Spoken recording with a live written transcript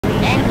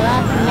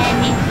but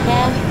many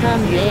fell from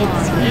the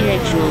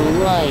spiritual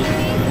world.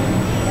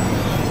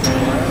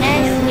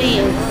 As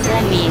we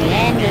examine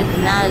and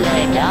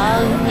acknowledge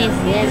all these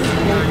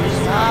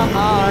aspects of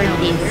our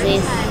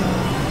disease,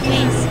 we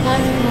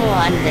start to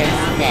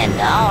understand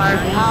our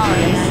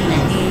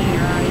powerlessness.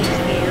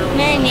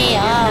 Many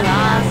of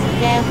us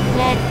have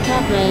had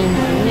problems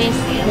with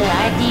the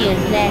idea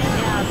that,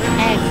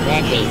 as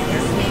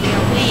addicts,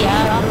 we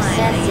are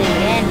obsessive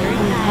and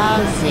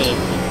compulsive.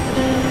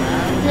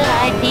 The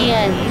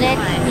idea that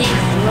this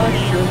was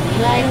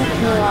applied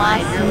to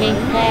us may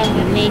have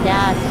made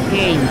us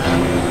cringe.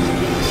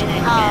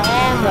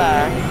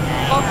 However,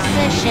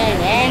 obsession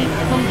and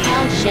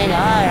compulsion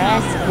are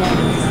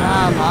aspects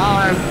of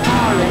our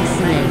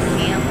powerlessness.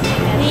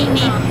 We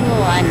need to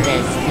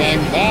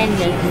understand and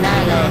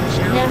acknowledge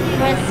their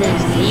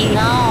presence in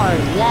our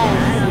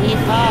lives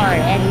if our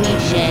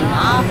admission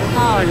of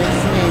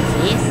powerlessness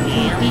is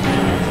to be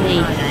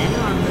complete.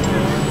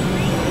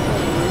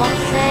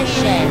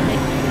 Obsession,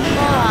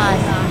 for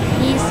us,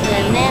 is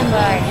the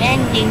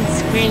never-ending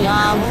string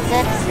of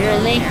thoughts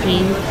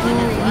relating to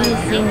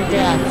using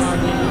drugs,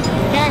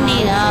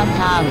 running out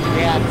of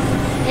drugs,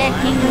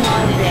 taking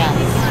more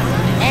drugs,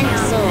 and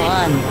so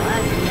on.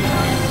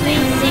 We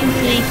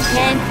simply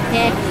can't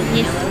get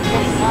this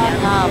thought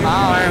out of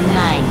our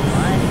minds.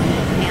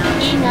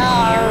 In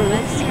our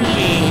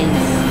experience,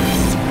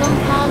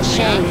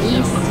 compulsion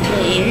is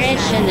the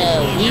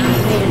irrational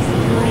impulse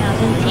to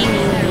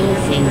continue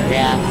using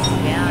drugs,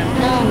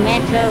 no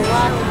matter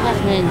what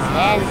happens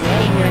as a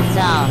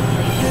result.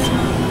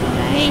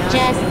 We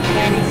just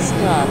can't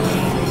stop.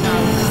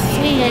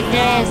 We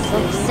address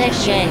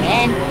obsession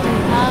and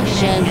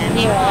compulsion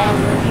here as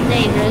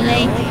they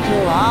relate to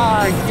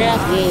our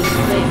drug use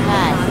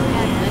because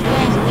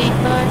when we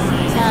first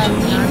come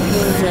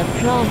into the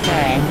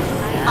program,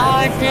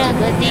 our drug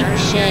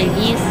addiction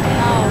is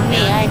how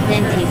we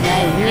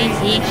identify with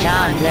each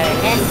other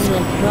and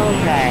the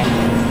program.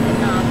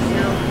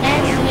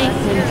 As we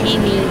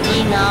continue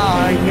in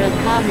our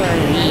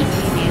recovery,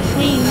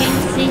 we will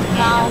see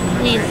how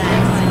these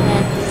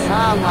aspects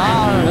of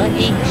our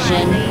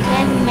addiction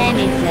can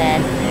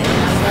manifest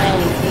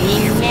themselves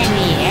in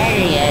many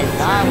areas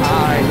of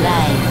our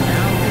lives.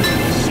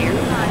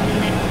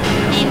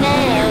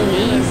 Denial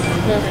is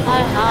the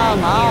part of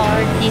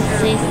our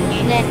disease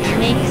that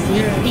makes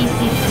it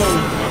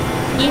difficult,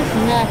 if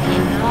not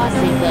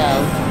impossible,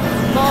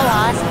 for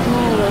us to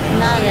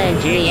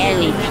acknowledge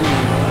reality.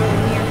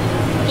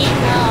 In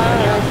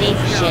our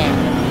addiction,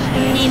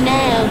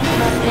 denial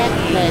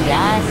protected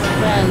us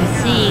from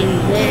seeing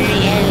the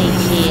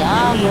reality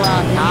of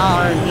what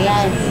our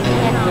lives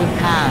have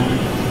become.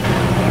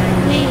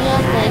 We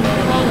often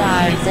tell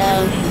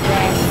ourselves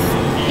that,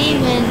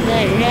 given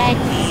the right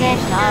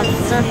set of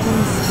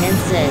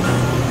circumstances,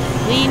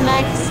 we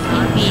might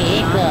still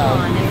be able,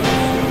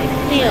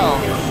 to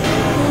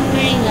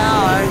bring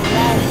our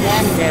lives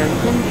under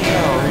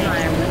control,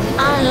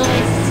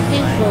 always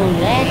skillful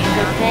at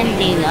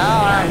defending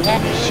our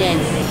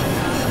actions.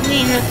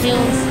 We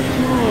refuse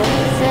to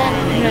accept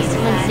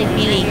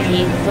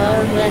responsibility for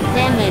the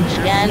damage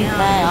done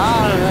by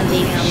our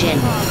addiction.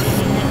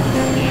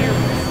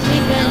 We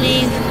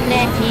believe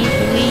that if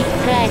we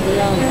tried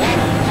long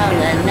and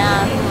hard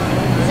enough,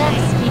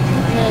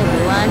 substituted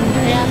one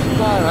drug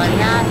for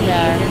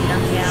another,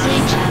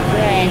 switch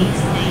brands,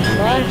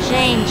 or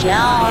change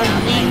our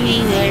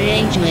living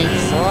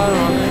arrangements or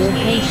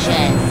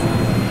occupations,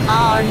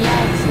 our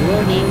lives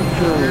would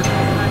improve.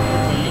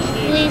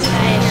 These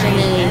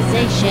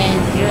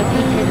rationalizations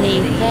repeatedly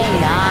fail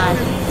us,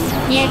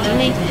 yet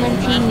we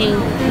continue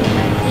to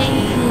cling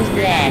to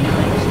them.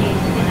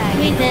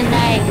 We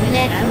deny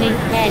that we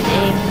had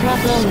a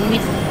problem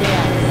with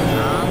drugs,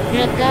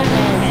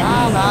 regardless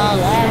of all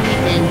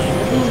evidence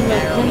to the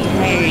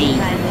contrary.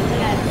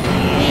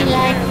 We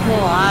lie to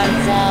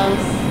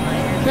ourselves,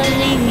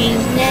 believing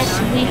that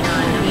we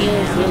could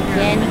use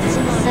again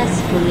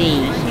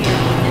successfully.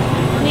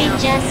 We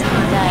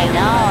justified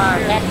our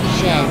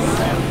actions,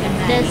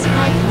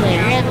 despite the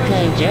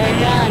wreckage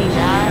around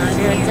us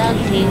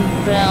resulting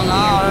from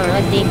our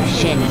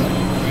addiction.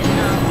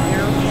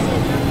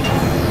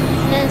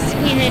 The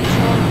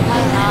spiritual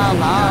part of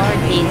our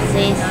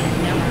disease,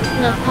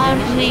 the part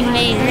we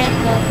may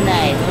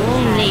recognize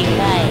only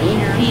by a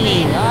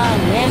feeling of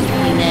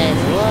emptiness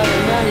or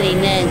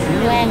loneliness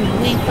when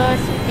we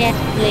first get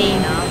clean,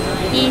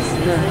 is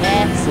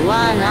perhaps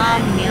one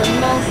of the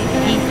most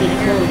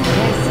difficult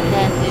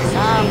aspects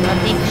of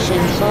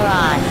addiction for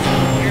us.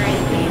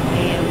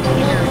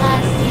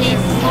 Because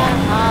this part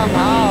of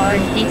our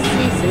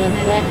disease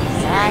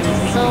affects us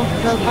so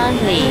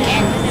profoundly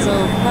and so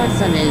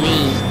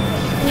personally,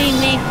 we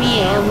may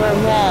be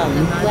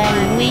overwhelmed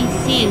when we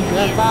think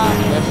about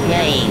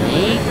applying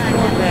a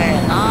program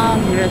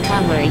of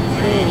recovery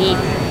to it.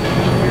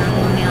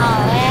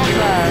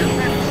 However,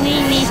 we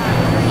need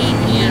to keep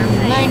in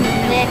mind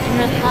that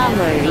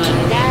recovery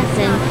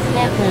doesn't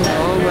happen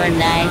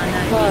overnight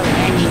for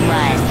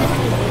anyone.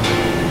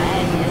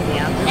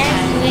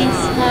 As we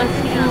start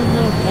to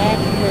look at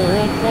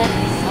the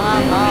effects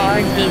of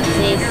our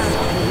disease,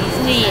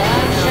 We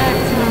are sure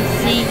to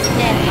see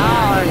that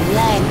our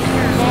lives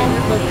have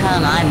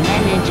become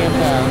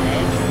unmanageable.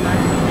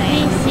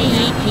 We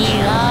see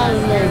here all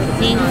the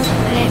things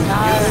that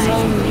are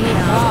wrong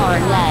with our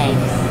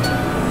lives.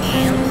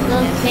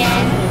 Look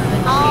at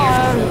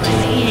our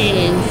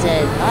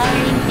experiences are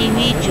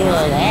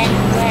individual and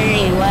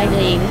vary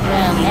widely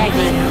from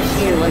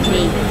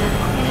individuality.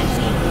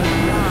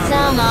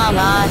 Some of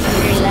us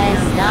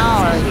realized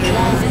our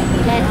lives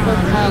had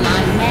become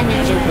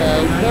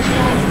unmanageable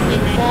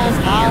because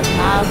out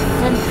of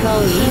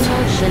control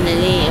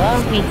emotionally or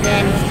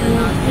began to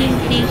think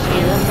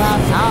deeply about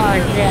our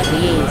drug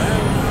use.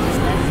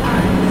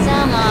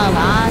 Some of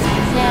us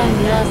have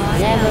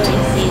lost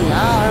everything: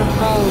 our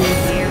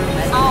homes,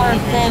 our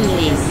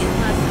families,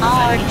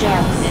 our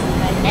jobs,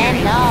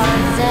 and our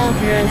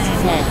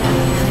self-respect.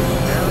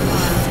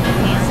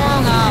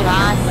 Some of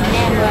us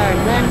never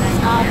learned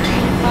how to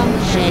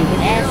function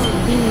as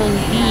human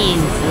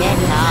beings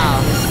at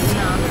all.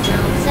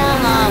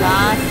 Some of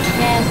us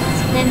have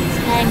spent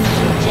time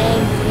in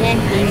jails and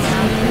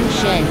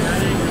institutions,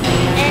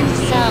 and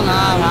some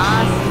of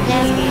us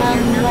have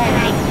come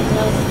very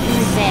close to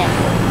death.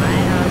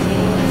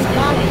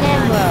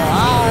 Whatever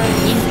our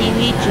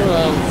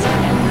individual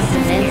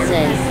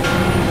circumstances,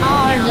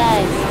 our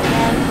lives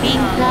have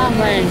been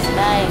governed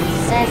by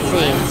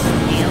obsessive,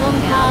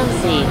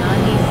 compulsive,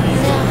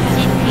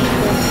 self-seeking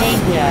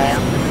behavior,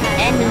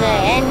 and the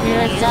end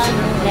result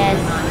has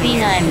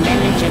been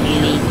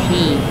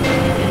unmanageability.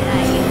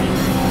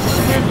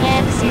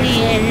 Perhaps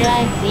we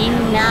arrive in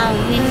now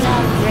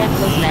without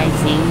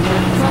recognizing the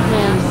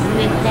problems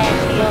with that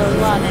for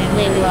what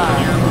they were.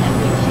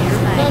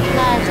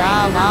 Because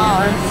of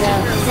our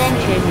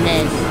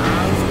self-centeredness,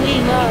 we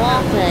were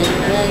often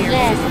the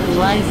last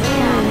ones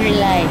to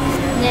realize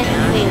that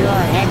we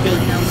were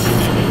addicts.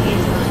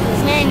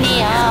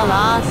 Many of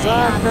us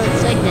were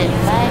persuaded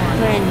by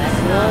friends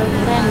or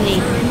family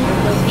who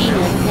have been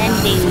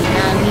attending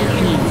our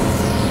meetings.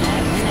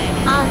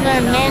 Other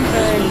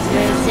members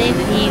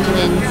received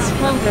immense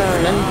further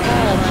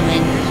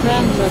encouragement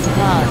from the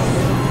cause.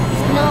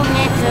 No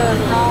matter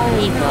how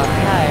it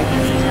occurred,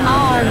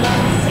 our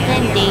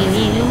long-standing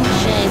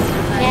illusions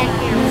had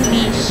to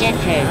be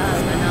shattered.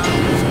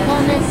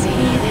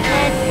 Honesty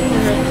had to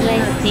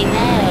replace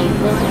denial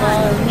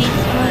before we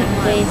could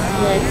face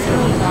the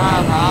truth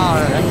of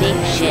our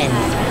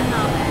addictions.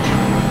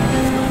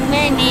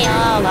 Many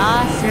of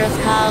us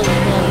recall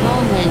the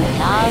moment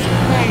of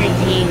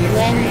clarity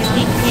when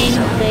we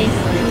came face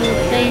to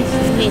face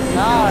with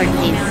our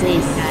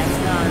disease.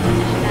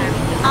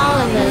 All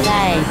of the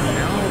lies,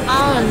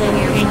 all of the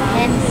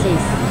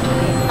pretenses,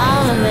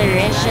 all of the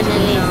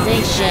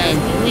rationalization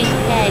we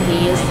had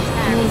used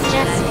to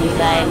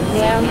justify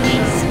where we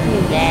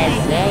stood as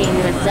a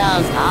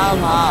result of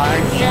our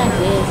drug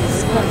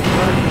use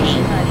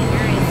comforting.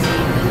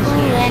 Who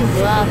and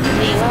what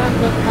we were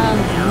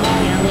becomes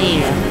more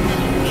clear.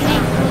 We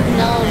could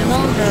no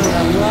longer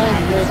avoid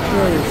the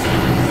truth.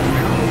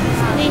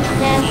 We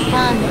have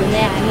found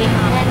that we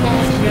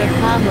cannot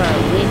recover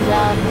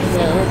without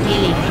the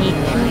ability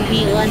to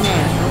be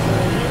honest.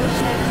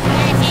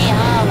 Many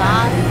of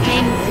us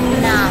came to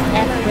know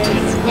after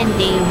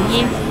spending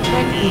years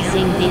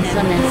practicing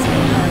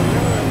dishonesty.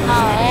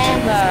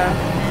 However,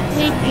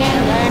 we can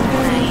learn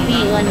to be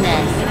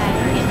honest,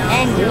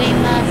 and we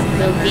must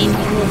begin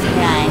to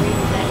try.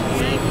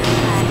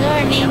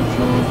 Learning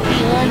to be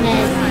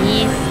honest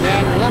is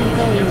an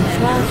ongoing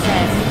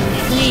process.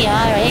 We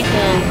are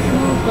able to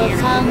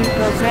become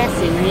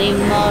progressively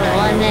more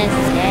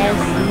honest as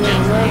we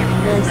work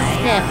the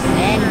steps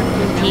and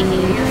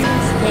continue to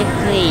stay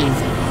clean.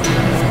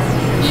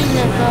 In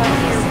the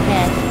first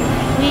step,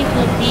 we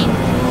begin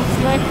to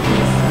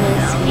practice the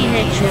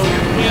spiritual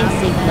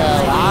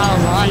principle of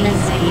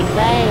honesty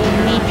by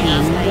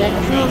admitting the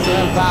truth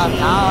about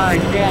our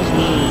drug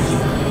use.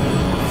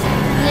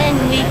 Then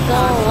we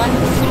go on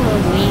to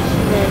admit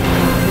the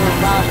truth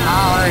about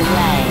our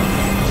lives.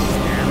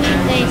 We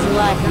face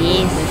what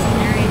is,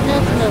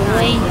 not the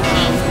way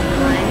things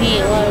could be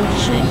or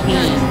should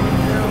be.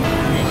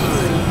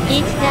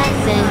 It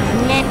doesn't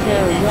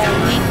matter where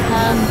we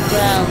come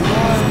from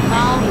or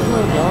how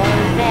good or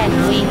bad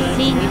we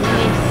think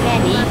we've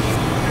had it.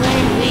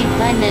 When we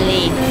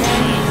finally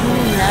turn to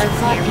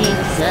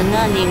Narcotics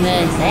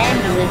Anonymous and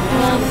the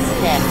 12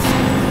 steps,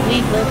 we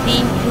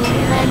begin to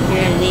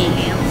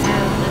underlive.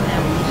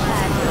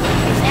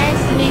 As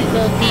we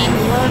begin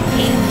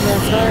working the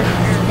first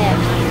step,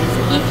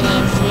 it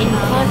is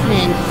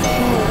important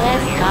to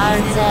ask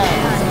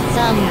ourselves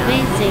some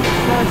basic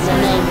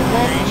personal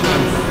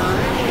questions.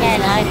 Can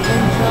I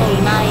control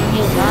my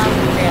use of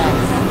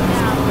drugs?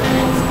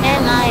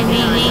 Am I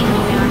willing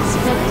to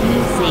stop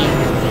using?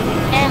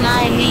 Am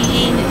I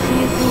willing to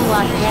do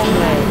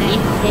whatever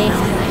it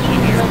takes to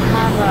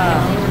recover?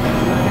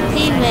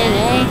 Even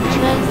a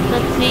choice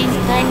between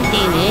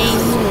finding a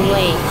new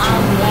way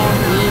of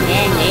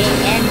living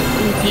and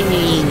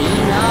continuing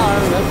in our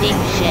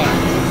addiction.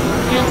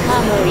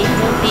 Recovery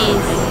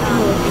begins to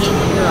appeal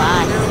to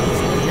us.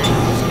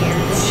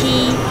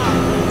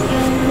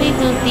 We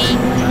begin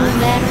to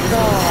let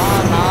go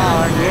of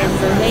our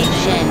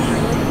reservation.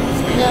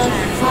 Those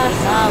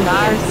parts of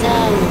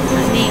ourselves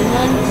we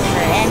want to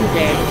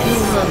surrender to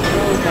the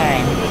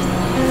program.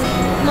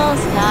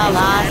 Most of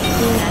us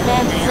do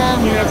have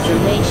some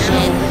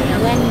reservation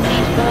when we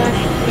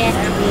first get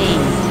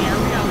clean.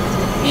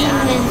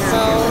 Even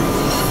so,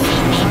 we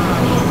need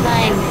to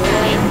find a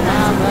way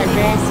of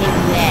addressing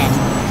them.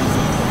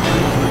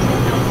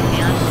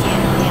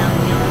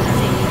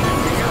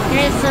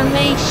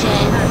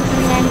 Reservation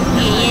can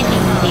be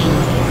anything,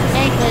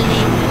 like a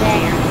leaf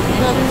back,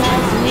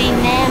 because we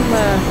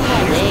never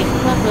had a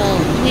problem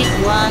with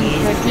one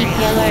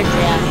particular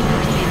job.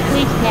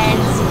 We can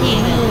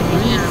still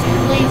be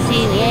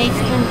placing a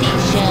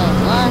condition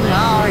on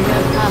our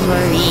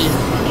recovery,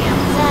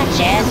 such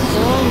as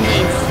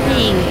only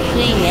staying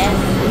clean as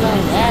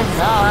long as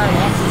our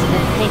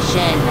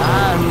expectations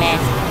are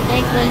met. I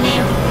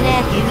believe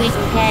that we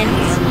can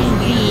still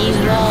be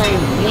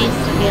involved with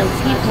the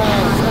people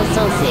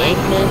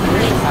associated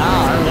with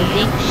our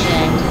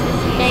addiction.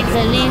 I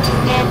believe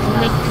that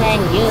we can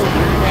use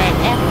that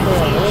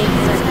after a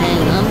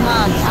certain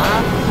amount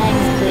of time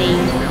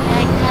clean,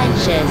 by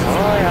conscious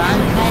or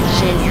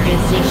unconscious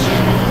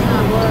decision to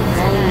work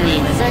only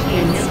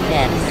certain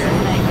steps.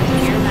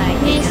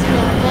 We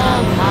spoke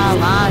of how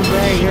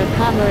other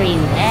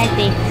recovering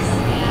addicts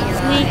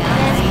we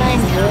can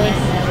find ways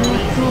to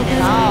put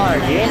our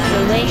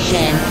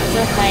reservation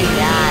behind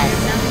us.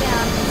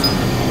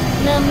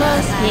 The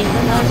most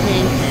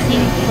important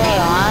thing for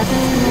us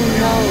to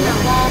know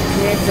about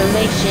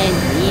reservation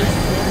is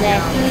that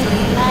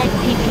by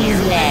picking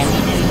them,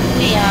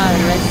 we are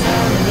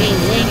reserving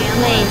a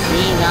place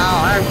in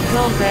our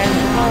program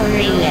for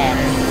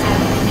relapse.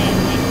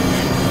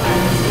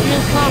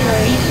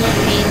 Recovery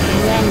begins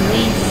when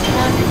we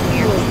start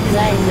to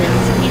apply the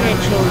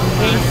spiritual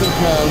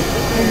principles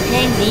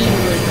contained in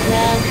the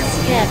 12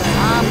 steps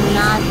of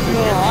not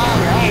to all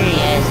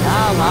areas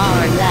of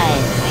our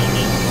lives.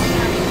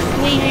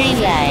 We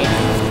realize,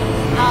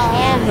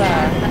 however,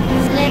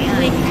 that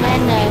we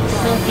cannot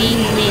begin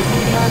this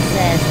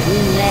process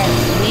unless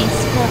we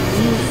stop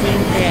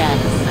using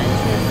drugs.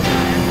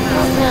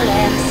 Total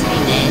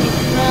abstinence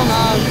from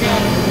all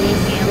drugs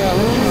is the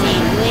only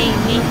way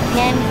we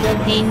can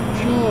begin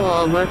to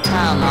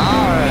overcome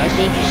our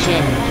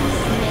addiction.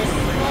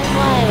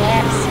 While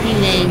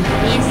abstinence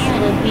is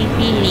the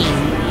beginning,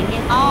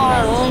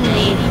 our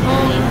only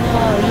hope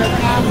for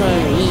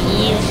recovery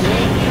is a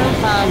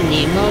profound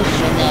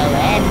emotional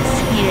and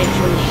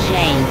spiritual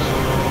change.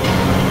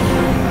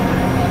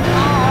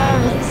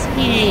 Our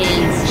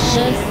experience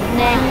shows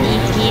that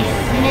it is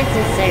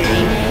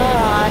necessary for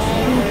us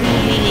to be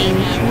willing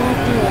to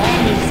do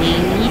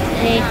anything it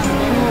takes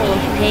to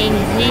obtain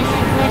this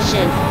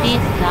precious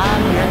gift of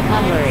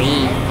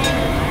recovery.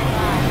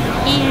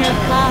 In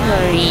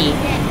recovery,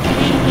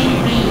 we will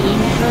be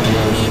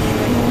introduced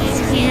to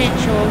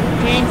spiritual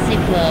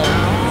principles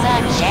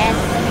such as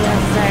the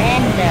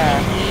surrender,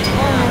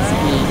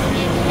 honesty,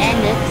 and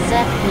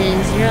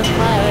acceptance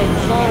required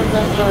for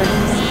the first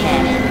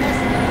step.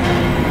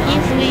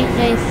 If we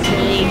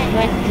faithfully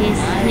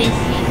practice these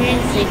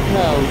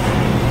principles,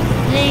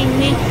 they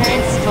will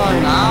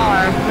transform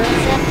our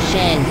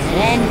perceptions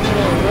and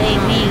the way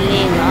we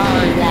live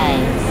our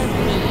lives.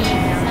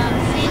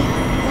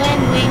 When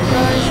we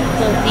first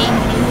begin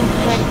to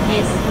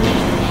practice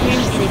these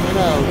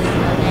principles,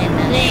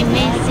 they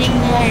may seem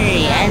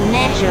very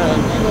unnatural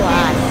to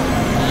us.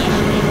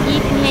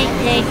 It may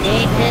take a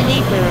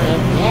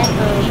deliberate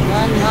effort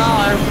on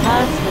our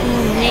part to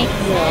make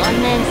the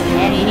honest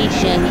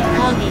admission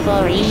called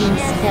for in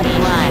step 1.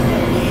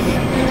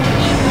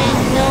 Even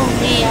though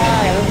we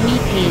are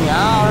admitting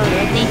our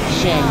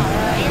addiction,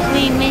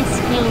 we may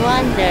still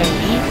wonder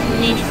if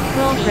this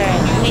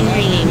program will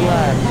really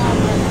work.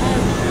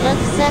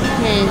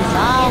 Acceptance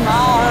of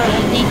our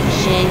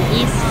addiction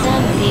is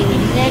something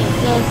that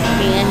goes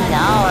beyond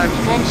our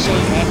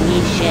conscious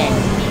admission.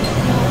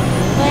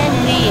 When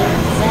we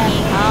accept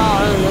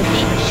our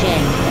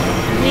addiction,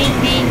 we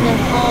gain the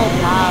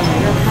hope of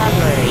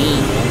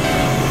recovery.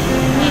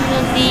 We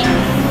begin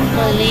to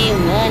believe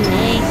on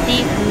a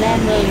deep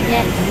level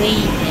that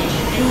we,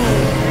 too,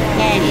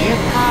 can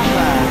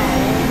recover.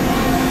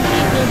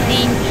 We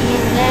begin to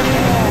let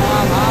go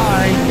of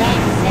our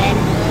doubts and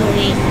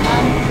fully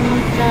come to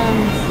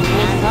terms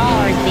with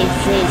our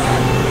disease.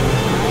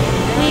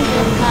 We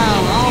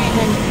become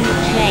open to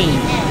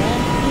change.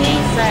 We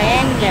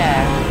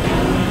surrender.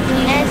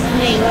 As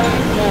we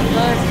work the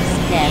first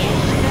step,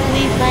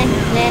 we find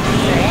that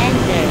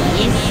surrender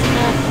is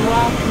not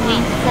what we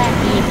thought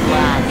it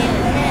was.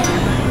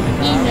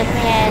 In the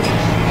past,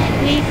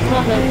 we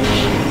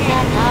probably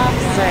thought of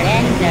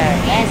surrender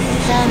as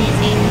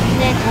something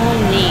that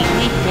only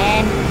we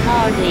can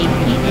call a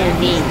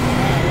pity.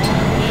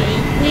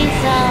 We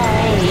saw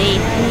only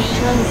two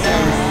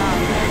choices: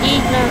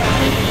 either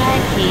keep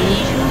fighting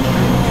to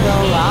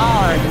control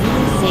our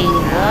losing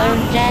or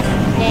just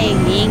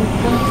failing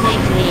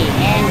completely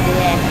and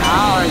let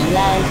our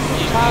lives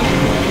fall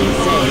to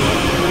pieces.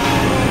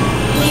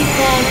 We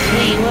thought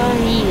we were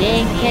in a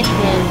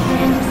cattle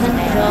and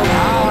control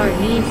our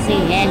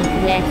losing and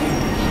that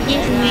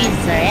if we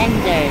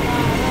surrender,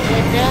 the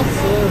drugs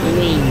will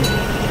win.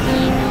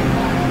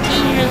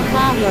 In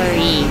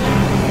recovery,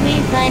 we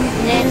find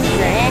that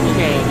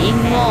surrender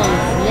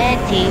involves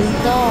letting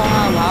go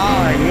of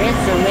our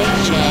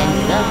resurrection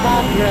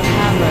about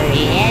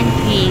recovery and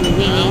being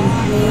willing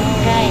to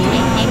try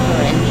a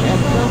different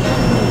approach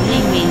to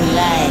living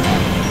life.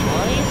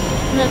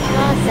 The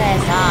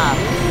process of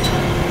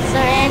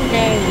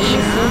surrender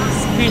is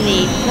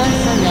extremely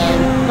personal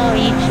for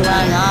each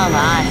one of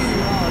us.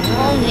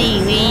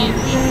 Only we,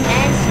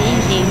 as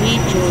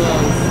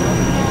individuals,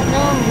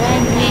 know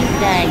when we've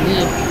done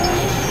it.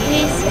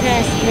 We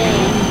stress the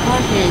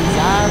importance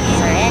of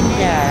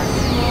surrender,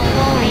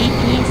 for it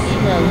is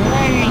the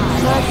very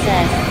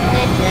process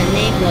that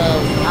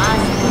enables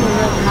us to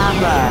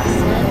recover.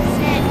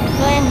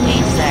 When we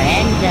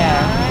surrender,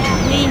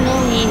 we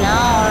know in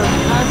our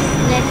hearts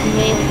that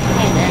we've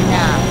had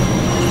enough.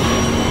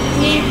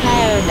 We're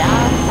tired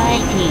of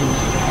fighting.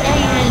 A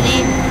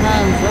relief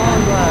comes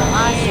over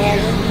us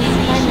as we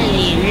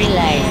finally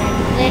realize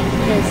that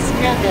the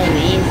struggle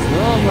is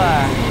over.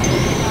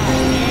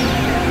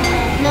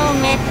 No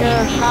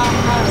matter how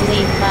hard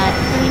we fought,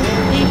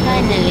 we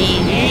finally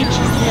reach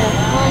the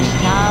point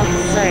of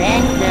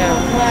surrender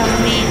where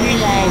we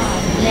realize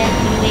that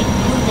we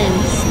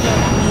couldn't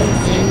stop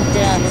using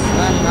drugs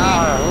on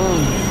our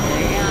own.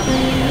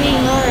 We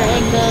were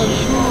able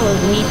to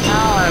admit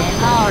our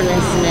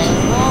powerlessness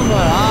over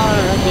our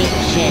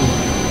addiction.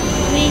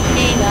 We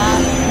gave up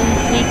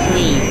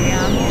completely,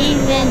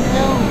 even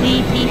though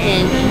we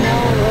didn't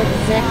know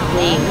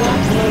exactly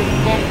what would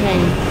happen.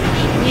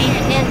 We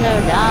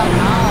gathered up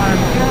our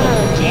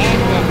courage and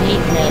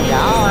admitted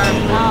our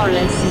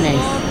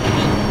powerlessness.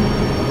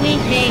 We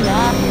gave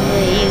up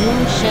the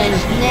illusion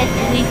that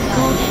we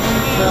could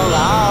control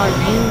our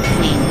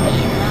using,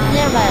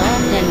 thereby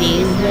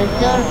opening the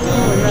door to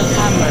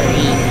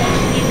recovery.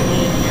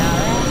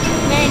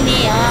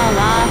 Many of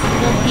us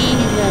begin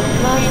the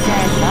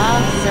process of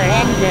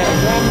surrender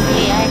when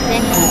we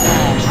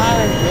identify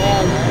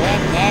ourselves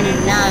and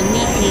now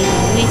meeting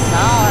with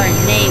our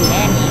name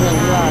and the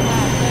words,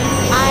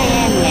 I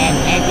am an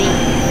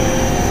addict.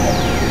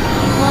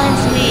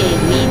 Once we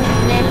admit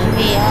that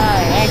we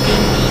are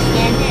addicts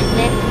and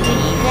that we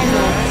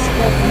cannot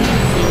stop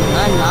using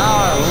on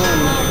our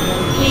own,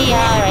 we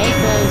are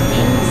able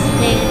to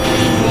stay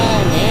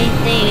on a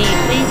daily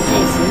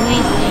basis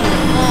with the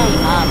help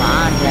of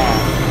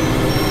others.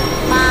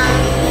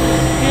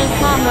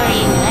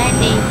 Recovering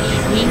addicts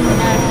in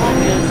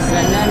Narcotics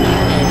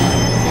Anonymous.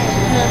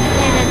 The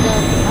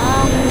paradox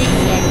of this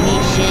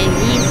admission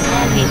is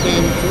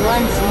evident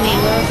once we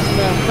work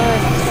the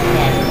first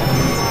step.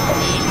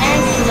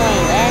 As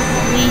long as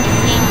we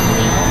think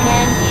we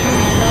can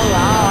control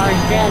our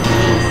drug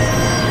use,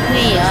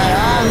 we are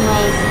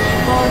almost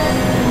forced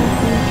to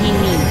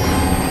continue.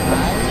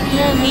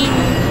 The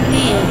minute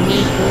we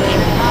admit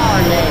we're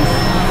powerless,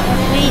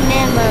 we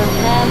never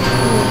have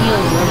to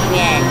use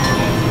again.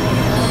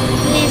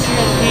 This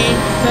refrain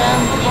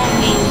from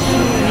having to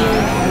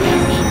use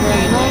is the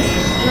most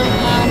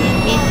profound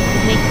gift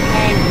we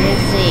can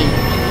receive,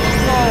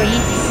 for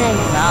it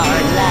saves our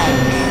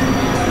lives.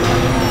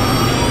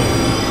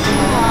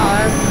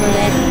 Our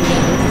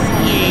collective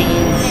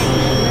experience,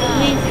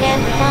 we can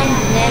find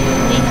that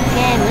we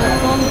can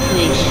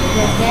accomplish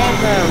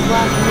whatever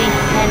what we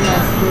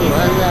cannot do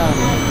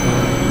alone.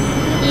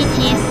 It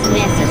is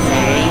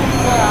necessary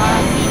for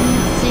us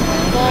to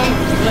separate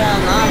from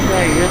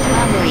other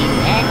recovery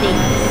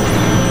addicts.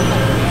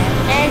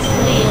 As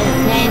we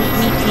attend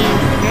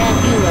meetings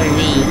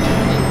regularly,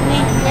 we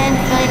can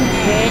find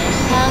great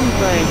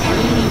comfort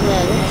in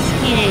the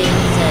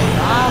experiences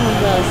of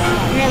those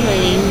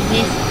traveling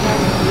this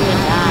path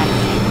with us.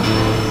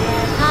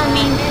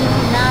 Coming to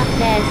not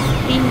as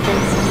been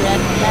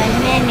described by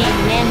many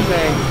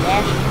members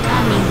as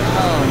coming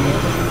home.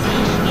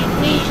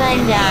 We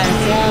find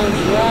ourselves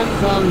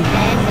welcomed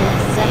and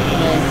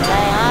accepted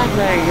by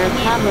other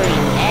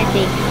recovering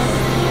addicts.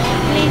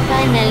 We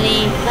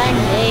finally find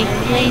a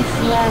place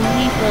where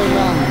we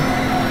belong.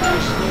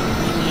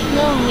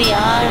 Though we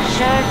are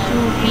sure to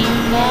be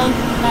loved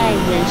by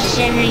the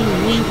sharing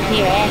we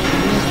hear at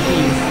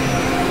meetings,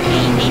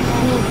 we need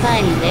to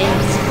find a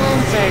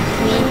sponsor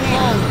to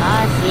help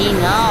us in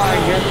our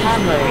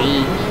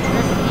recovery.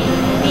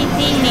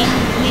 Beginning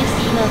with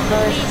the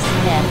first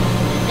step,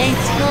 a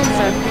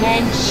sponsor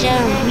can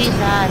share with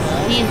us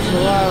his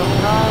or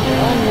her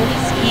own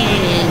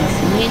experience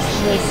with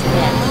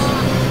respect.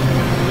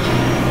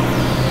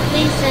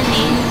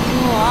 Listening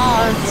to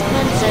our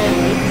sponsor's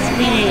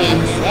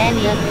experience and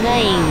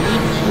applying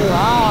it to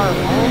our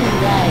own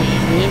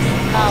lives is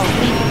how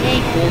we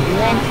take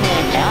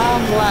advantage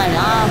of one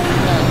of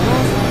the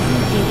most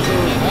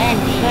beautiful and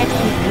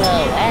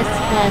practical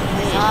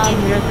aspects of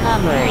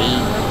recovery,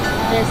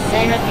 the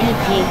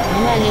therapeutic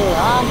value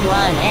of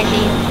one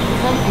addict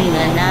helping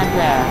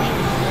another.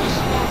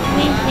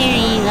 We hear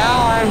in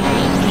our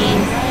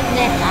meetings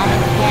that I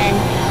can,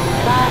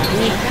 but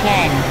we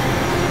can.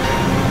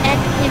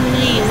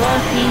 Actively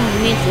working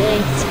with a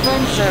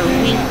sponsor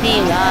will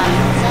give us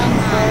some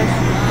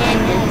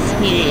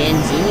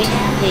experience with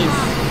this.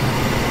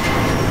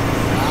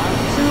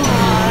 Through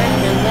our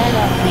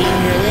developing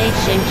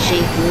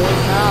relationship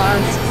with our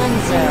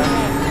sponsor,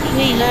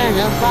 we learn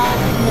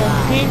about the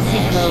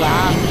principle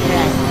of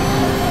trust.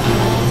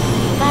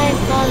 By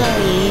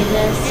following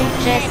the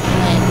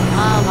suggestion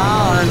of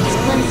our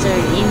sponsor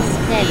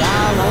instead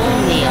of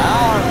only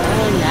our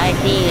own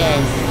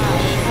ideas,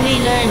 we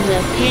learn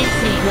the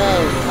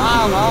principle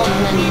of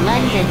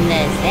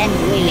open-mindedness and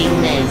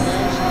willingness.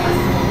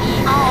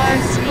 Our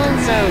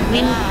sponsor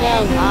will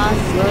help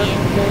us work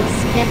the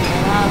steps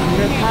of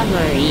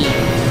recovery.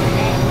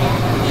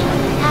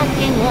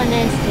 Talking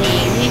honestly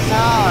with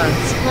our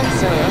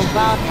sponsor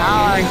about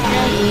our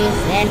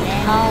dreams and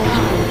how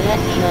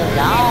impactful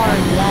our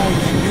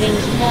lives will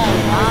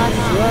help us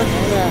work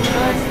the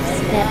first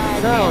step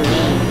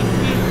thoroughly.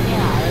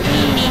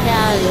 We need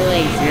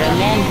always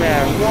remember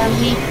where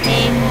we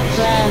came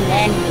from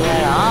and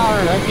where our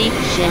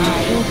addiction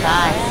took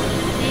us.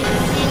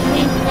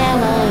 We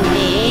have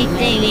only a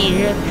daily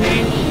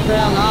reprieve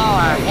from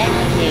our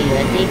active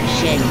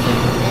addiction.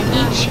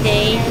 Each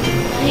day,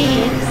 we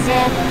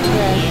accept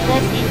the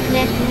fact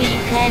that we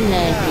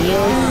cannot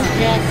use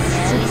drugs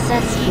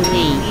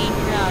successfully.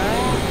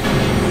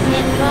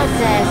 The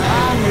process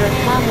of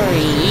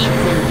recovery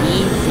isn't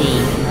easy.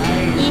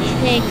 It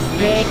takes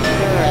great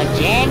courage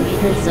and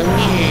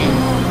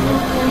perseverance to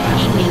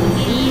continue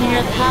in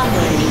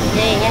recovery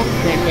day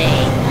after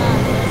day.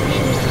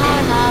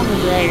 Part of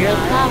the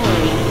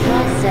recovery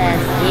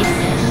process is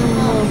to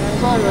move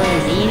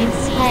forward in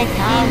spite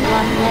of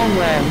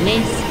whatever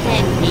may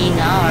stand in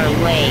our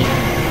way.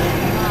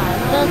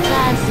 But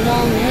as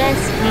long as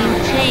we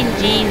change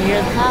in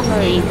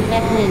recovery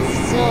happens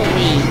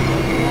slowly,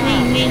 we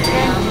will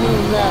turn to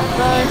the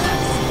first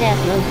step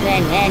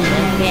again and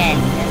again.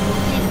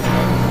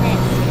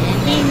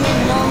 In the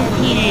long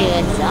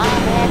periods of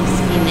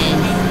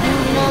abstinence do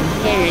not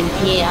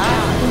guarantee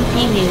our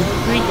continued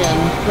freedom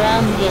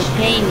from the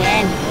pain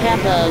and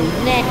trouble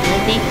that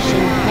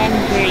addiction can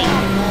bring.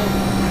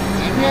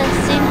 The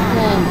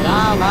symptoms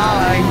of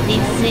our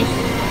disease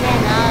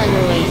can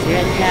always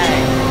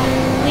return.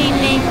 We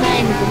may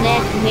find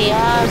that we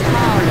are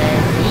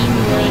powerless in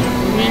ways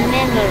we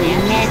never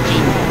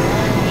imagined.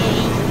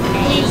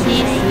 This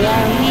is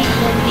where we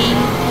begin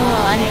to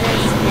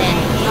understand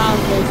how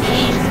the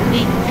things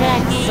we try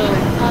so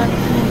hard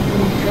to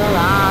control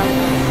are,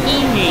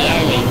 in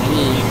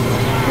reality,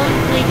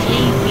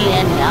 completely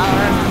beyond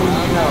our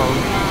control.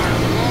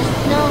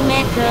 No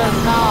matter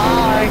how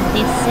our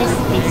disease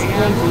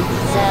displays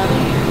itself,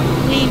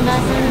 we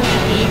must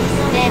take its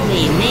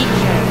deadly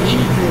nature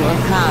into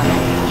account.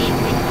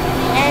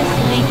 As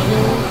we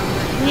do,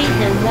 we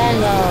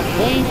develop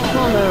a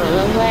fuller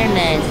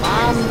awareness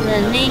of the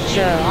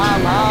nature of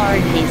our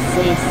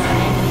disease.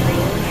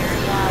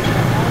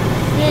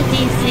 The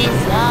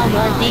disease of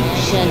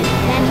addiction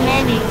can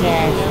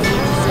manifest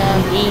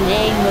itself in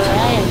a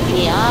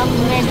variety of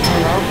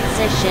mental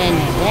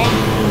obsessions and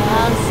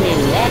compulsive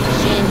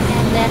actions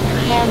that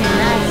have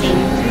nothing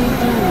to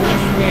do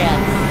with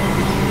drugs.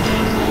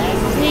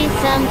 We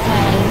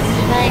sometimes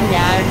find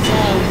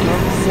ourselves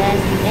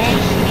obsessed and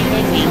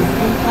behaving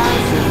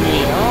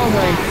compulsively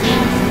over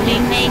things we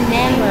may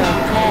never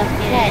have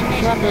had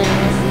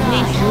problems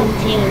with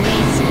until we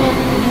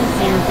stopped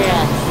using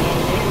drugs.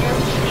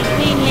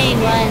 We may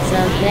once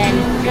again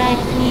try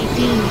to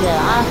fill the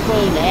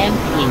awful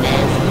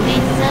emptiness we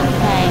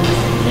sometimes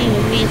feel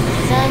with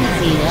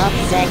something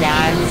outside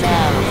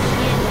ourselves.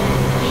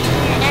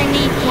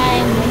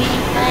 Anytime we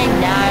find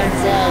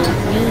ourselves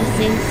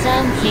using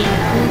something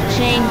to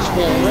change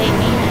the way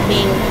we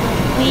feel,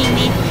 we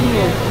need to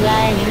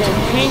apply the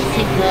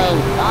principle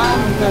of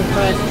the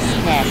first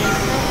step.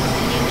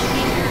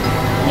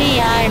 We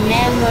are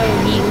never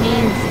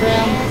immune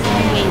from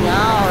feeling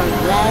our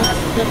lives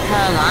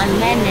become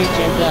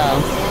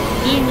unmanageable,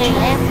 even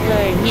after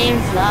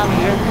years of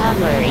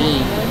recovery.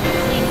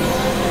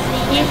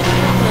 It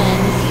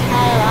happens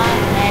how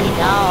often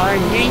our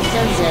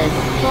resources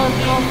for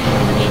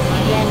coping with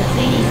the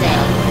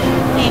season,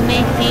 we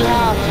may feel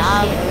out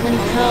of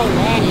control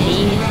and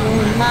in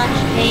too much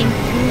pain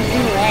to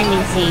do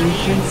anything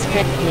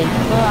constructive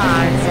for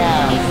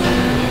ourselves.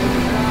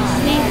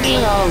 We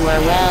feel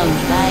overwhelmed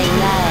by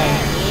life,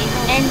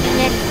 and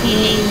that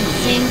feeling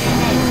seems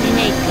to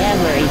make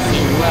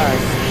everything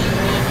worse.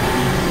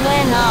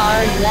 When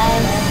our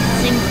lives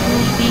seem to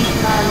be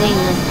falling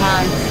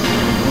apart,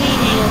 we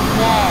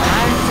apply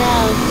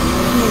ourselves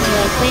to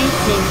the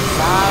basics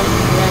of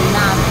the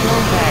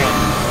not-over.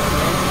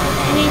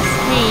 We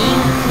stay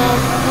in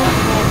close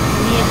contact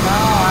with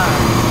our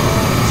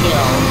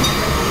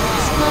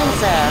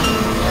sponsor,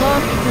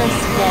 work the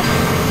steps,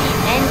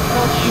 and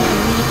go to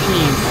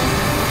meetings.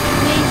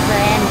 We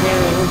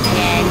surrender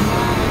again,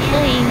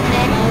 knowing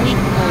that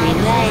victory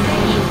lies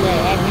in the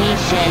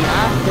admission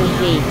of the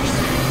weak.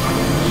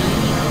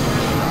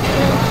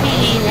 The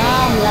feeling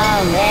of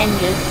love and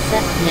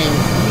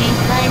acceptance we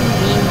find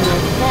in the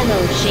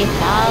fellowship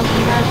of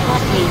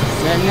Narcotics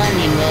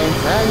Anonymous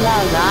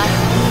allows us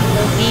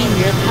to begin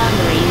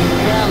recovering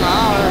from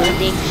our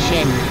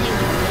addiction.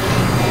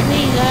 We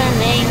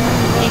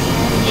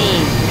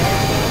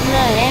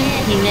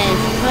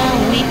happiness from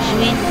which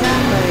we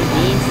suffer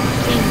is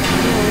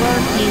to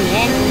working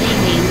and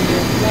living the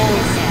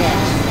 12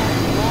 steps.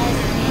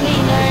 We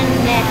learn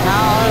that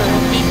our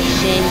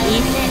addiction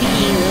is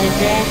being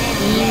addressed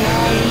in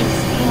all its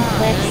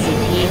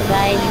complexity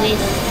by this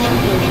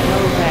simple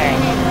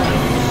program.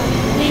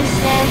 We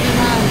have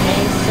found a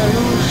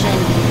solution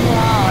to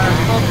our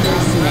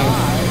hopelessness.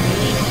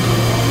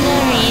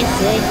 There is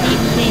a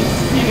deeply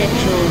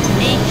spiritual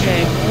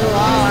nature to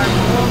our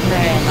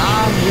program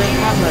of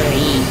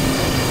recovery.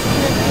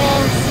 The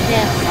 12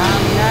 steps of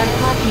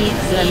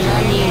Narcotics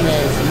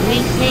Anonymous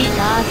will take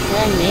us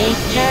on a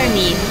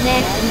journey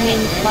that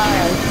will far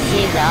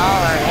exceed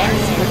our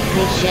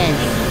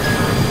expectations.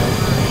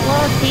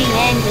 Working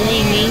and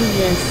living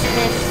the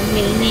steps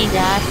will lead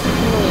us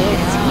to a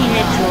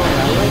spiritual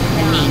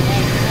awakening.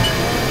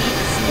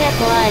 Step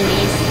 1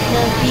 is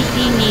the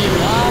beginning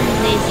of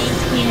this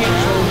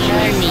spiritual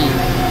journey.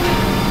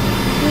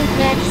 To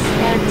get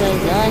started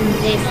on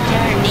this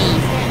journey,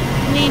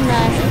 we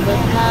must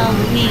become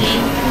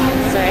willing to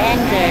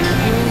surrender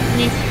to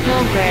this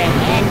program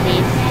and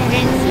its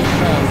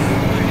principles.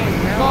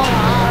 For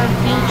our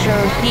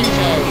future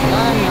hinges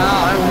on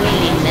our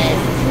willingness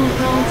to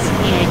grow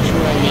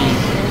spiritually.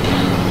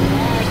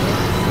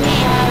 We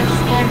are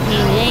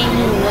starting a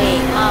new way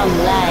of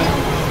life,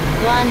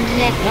 one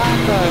that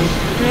offers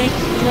great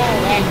joy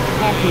and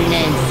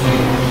happiness.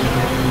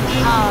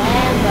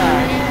 However,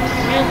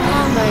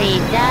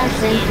 recovery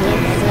doesn't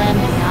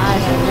exempt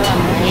us from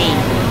pain.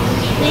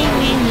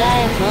 Living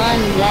life on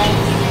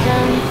life's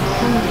terms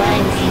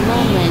combines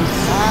moments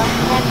of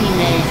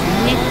happiness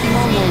with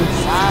moments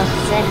of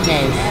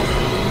sadness.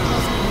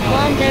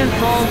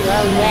 Wonderful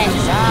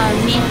events are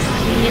mixed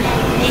with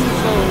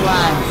painful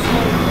ones.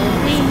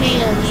 We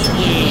will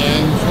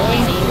experience a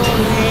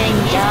full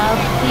range of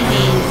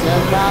feelings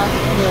about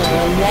the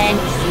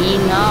events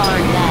in our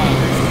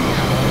lives.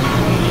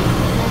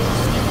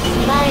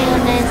 By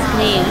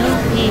honestly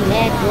looking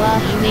at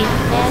what we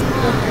have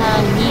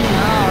become in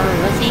our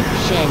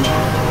addiction,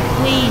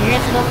 we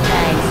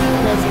recognize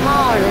the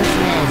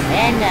powerlessness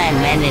and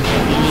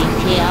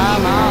unmanageability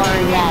of our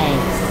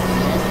lives.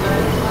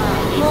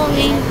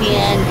 Moving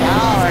beyond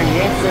our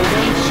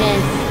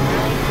reservations,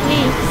 we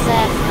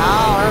accept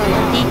our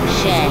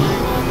addiction,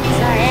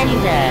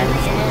 surrender,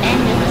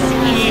 and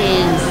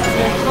experience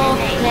the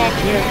hope that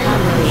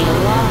recovery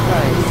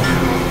offers.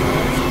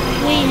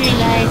 We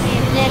realize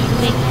that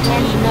we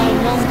can no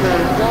longer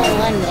go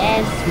on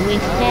as we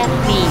have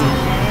been.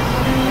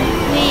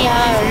 We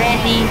are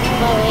ready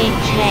for a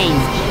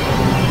change.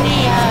 We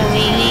are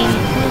willing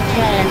to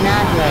try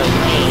another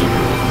way.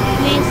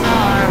 With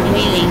our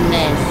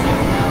willingness,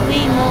 we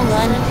move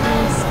on to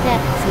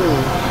step 2.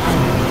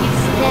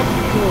 Step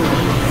 2.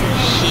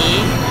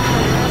 Shift.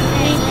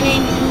 We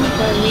came to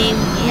believe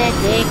that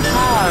a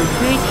power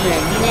greater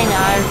than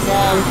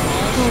ourselves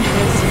could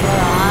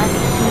restore us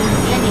to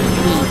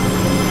sanity.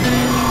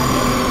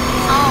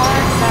 Our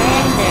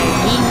surrender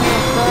in the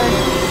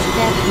first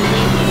step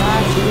leaves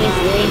us with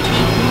a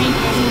deeply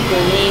to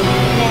believe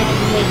that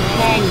we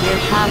can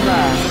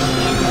recover.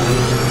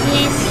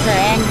 This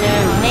surrender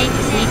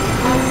makes it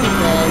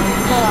possible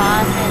for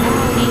us to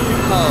feel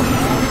hope.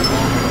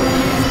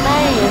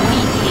 By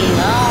admitting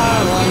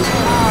our own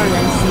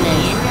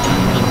powerlessness,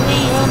 we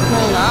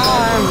open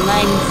our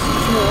minds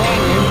to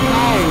an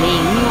entirely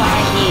new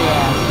idea,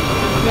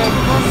 the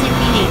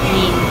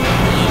possibility that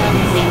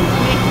something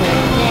greater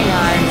than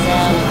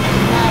ourselves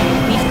might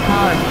be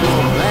powerful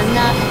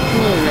enough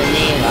to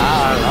relieve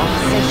our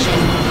obsession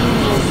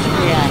with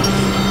spirit.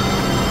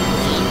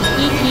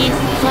 It is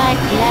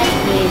quite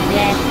likely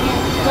that,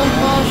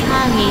 before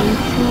coming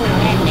to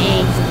an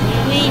age,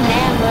 we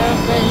never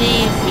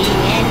believed in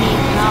any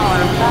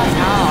power but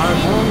our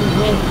own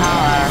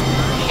willpower,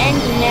 and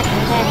let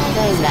that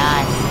fail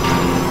us.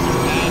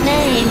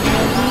 Now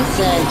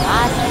introduces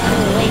us to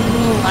a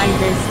new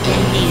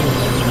understanding.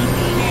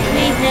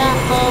 We draw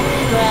hope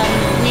from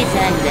this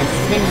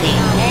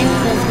understanding and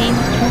begin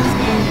to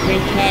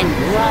comprehend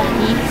what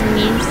it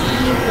means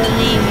to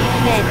believe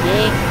that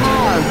a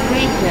power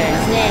greater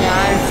than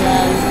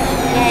ourselves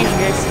can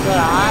restore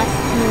us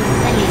to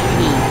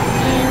sanity.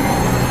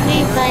 We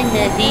find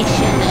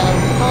additional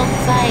hope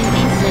by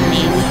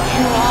listening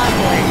to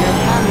other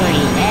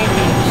recovery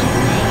addicts.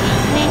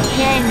 We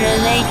can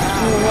relate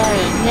to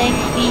words like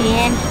the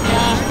and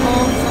draw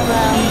hope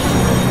from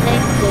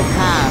that to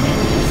come.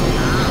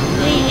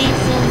 We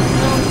listen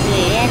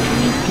closely at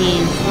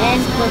meetings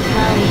and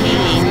become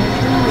willing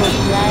to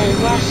apply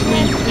what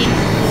we think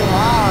to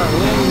our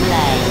own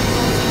lives.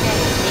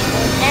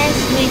 As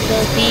we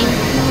begin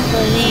to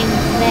believe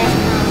that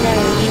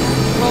there is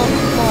hope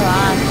for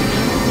us,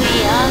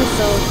 we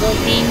also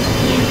begin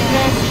to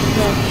trust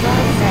the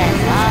process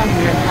of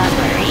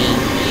recovery.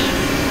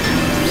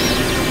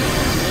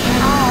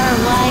 Our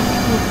white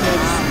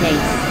booklet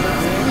states,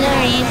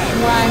 there is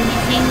one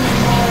thing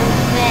more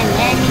than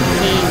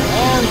anything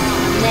else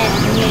that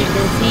will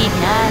defeat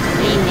us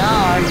in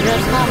our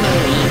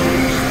recovery.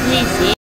 This is